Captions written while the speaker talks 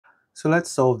So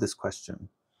let's solve this question.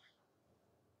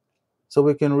 So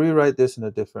we can rewrite this in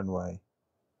a different way.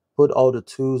 Put all the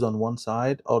 2's on one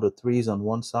side, all the 3's on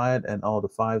one side, and all the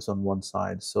 5's on one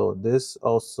side. So this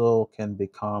also can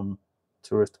become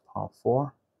 2 raised to the power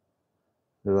 4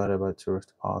 divided by 2 raised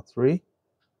to the power 3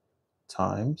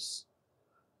 times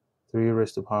 3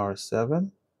 raised to the power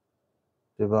 7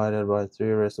 divided by 3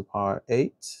 raised to the power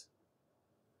 8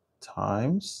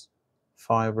 times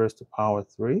 5 raised to the power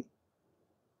 3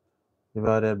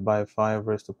 divided by 5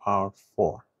 raised to the power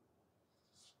 4.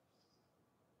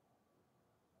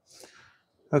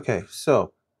 Okay,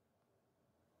 so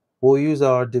we'll use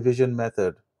our division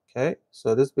method. Okay,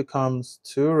 so this becomes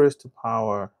 2 raised to the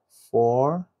power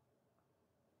 4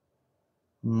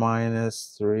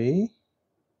 minus 3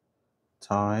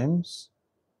 times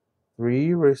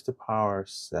 3 raised to the power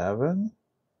 7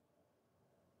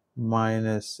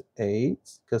 minus 8,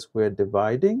 because we're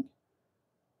dividing,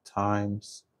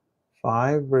 times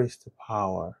 5 raised to the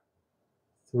power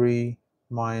 3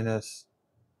 minus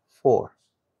 4.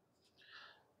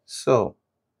 So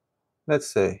let's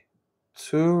say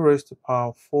 2 raised to the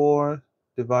power 4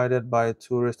 divided by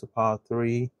 2 raised to the power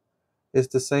 3 is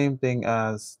the same thing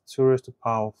as 2 raised to the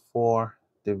power 4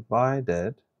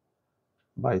 divided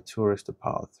by 2 raised to the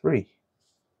power 3.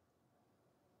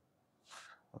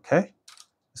 Okay?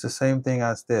 It's the same thing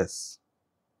as this.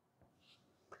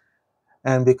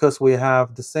 And because we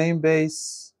have the same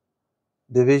base,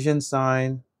 division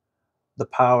sign, the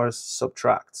powers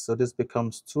subtract. So this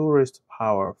becomes 2 raised to the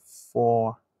power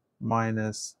 4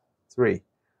 minus 3.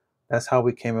 That's how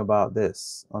we came about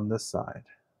this on this side.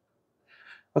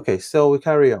 Okay, so we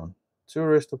carry on. 2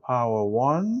 raised to the power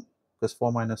 1, because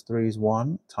 4 minus 3 is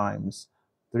 1, times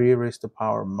 3 raised to the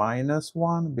power minus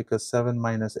 1, because 7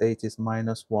 minus 8 is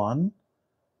minus 1,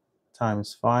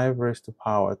 times 5 raised to the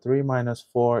power 3 minus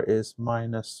 4 is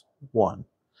minus 1.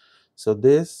 So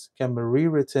this can be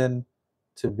rewritten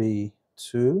to be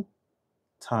 2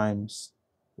 times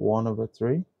 1 over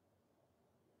 3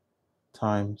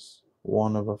 times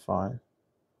 1 over 5.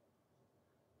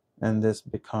 And this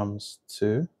becomes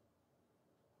 2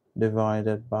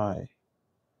 divided by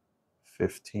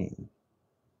 15.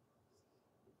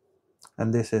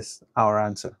 And this is our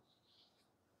answer.